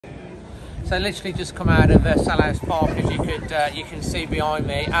So literally just come out of Selhurst Park, as you can see behind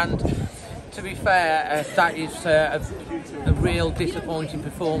me, and to be fair, that is a real disappointing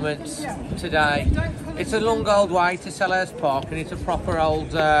performance today. It's a long old way to Selhurst Park, and it's a proper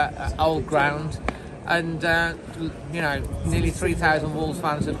old ground, and you know, nearly 3,000 Wolves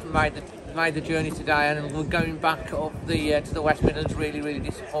fans have made the journey today, and we're going back up to the West Midlands really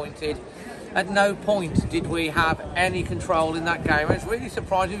disappointed. At no point did we have any control in that game. It's really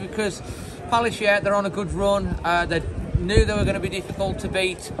surprising because Palace, yeah, they're on a good run. They knew they were going to be difficult to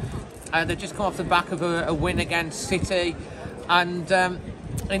beat. They've just come off the back of a win against City, and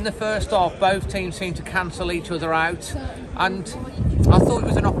in the first half both teams seemed to cancel each other out, and I thought it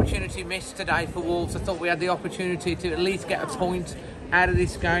was an opportunity missed today for Wolves. I thought we had the opportunity to at least get a point out of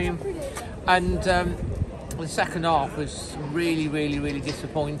this game, and the second half was really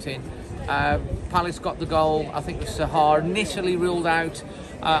disappointing. Palace got the goal. I think it was Sahar initially ruled out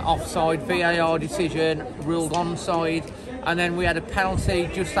offside, VAR decision ruled onside, and then we had a penalty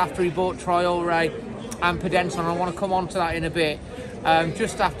just after he bought Traore and Pedenson. I want to come on to that in a bit.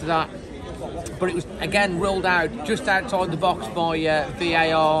 Just after that, but it was again ruled out just outside the box by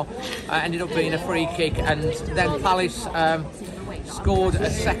VAR. Ended up being a free kick, and then Palace scored a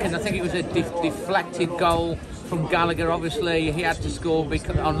second. I think it was a deflected goal from Gallagher. Obviously he had to score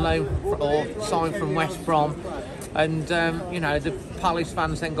because on loan or signed from West Brom, and you know, the Palace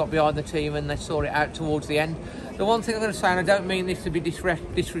fans then got behind the team and they saw it out towards the end. The one thing I'm going to say, and I don't mean this to be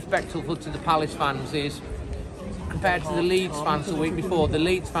disrespectful to the Palace fans, is compared to the Leeds fans the week before, the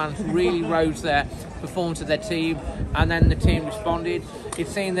Leeds fans really rose their performance of their team, and then the team responded.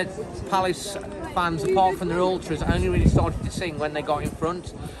 It's seen that Palace fans, apart from their ultras, only really started to sing when they got in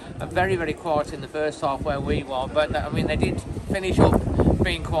front. Very quiet in the first half where we were, but I mean, they did finish up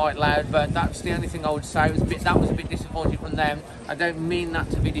being quite loud, but that's the only thing I would say. That was a bit disappointing from them. I don't mean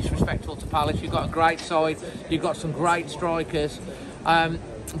that to be disrespectful to Palace. You've got a great side, you've got some great strikers,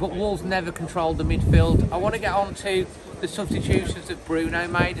 but Wolves never controlled the midfield. I want to get on to the substitutions that Bruno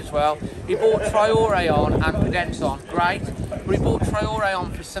made as well. He brought Traore on and Pedenson, great, but he brought Traore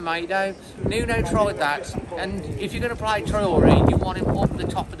on for Semedo. Nuno tried that, and if you're going to play Traore, you want him up the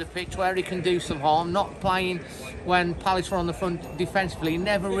top of the pitch where he can do some harm, not playing when Palace were on the front defensively. He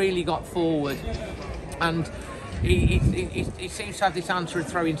never really got forward, and he seems to have this answer of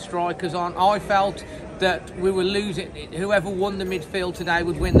throwing strikers on. I felt that we were losing. Whoever won the midfield today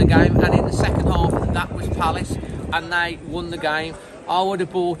would win the game, and in the second half that was Palace, and they won the game. I would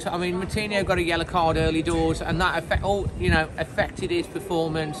have bought. I mean, Martinho got a yellow card early doors, and that affected his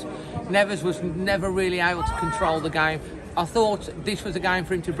performance. Neves was never really able to control the game. I thought this was a game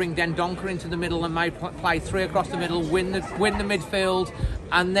for him to bring Dendoncker into the middle and maybe play three across the middle, win the midfield,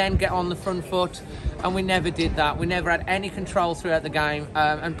 and then get on the front foot. And we never did that. We never had any control throughout the game.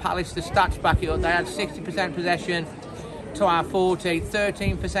 And Palace, the stats back it up. They had 60% possession to our 40,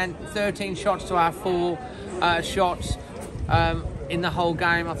 13 shots to our 4 shots in the whole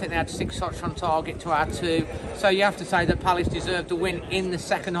game. I think they had 6 shots on target to our 2. So you have to say that Palace deserved the win in the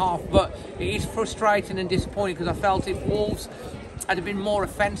second half. But it is frustrating and disappointing because I felt if Wolves had been more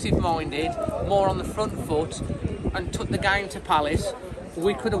offensive minded, more on the front foot, and took the game to Palace,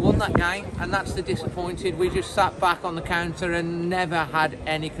 we could have won that game. And that's the disappointed. We just sat back on the counter and never had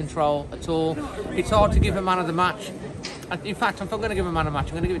any control at all. It's hard to give a man of the match. In fact, if I'm going to give a man of the match,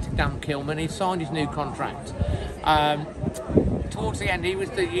 I'm going to give it to Dan Kilman. He signed his new contract. Towards the end, he was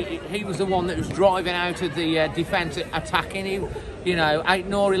the one that was driving out of the defence, attacking.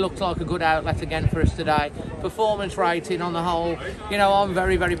 Aït-Nouri looked like a good outlet again for us today. Performance rating on the whole, I'm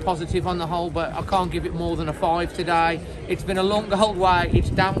very positive on the whole, but I can't give it more than a 5 today. It's been a long old way. It's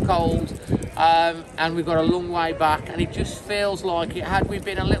damn cold, and we've got a long way back. And it just feels like had we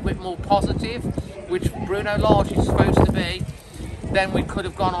been a little bit more positive, which Bruno Lage is supposed to be, then we could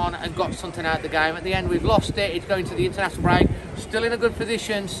have gone on and got something out of the game. At the end, we've lost it. It's going to the international break. Still in a good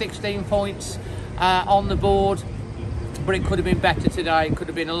position, 16 points on the board, but it could have been better today. It could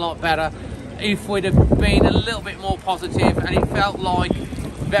have been a lot better if we'd have been a little bit more positive. And it felt like,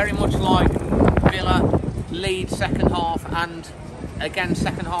 very much like Villa Leeds second half, and again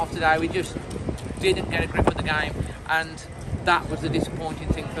second half today, we just didn't get a grip of the game, and that was the disappointing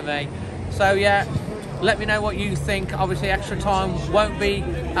thing for me. So yeah, let me know what you think. Obviously extra time won't be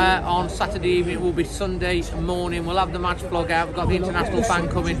on Saturday evening, it will be Sunday morning. We'll have the match vlog out. We've got the international fan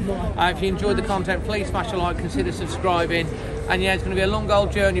coming. If you enjoyed the content, please smash a like, consider subscribing, and yeah, it's going to be a long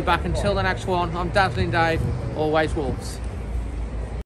old journey back. Until the next one, I'm Dazzling Dave, always Wolves.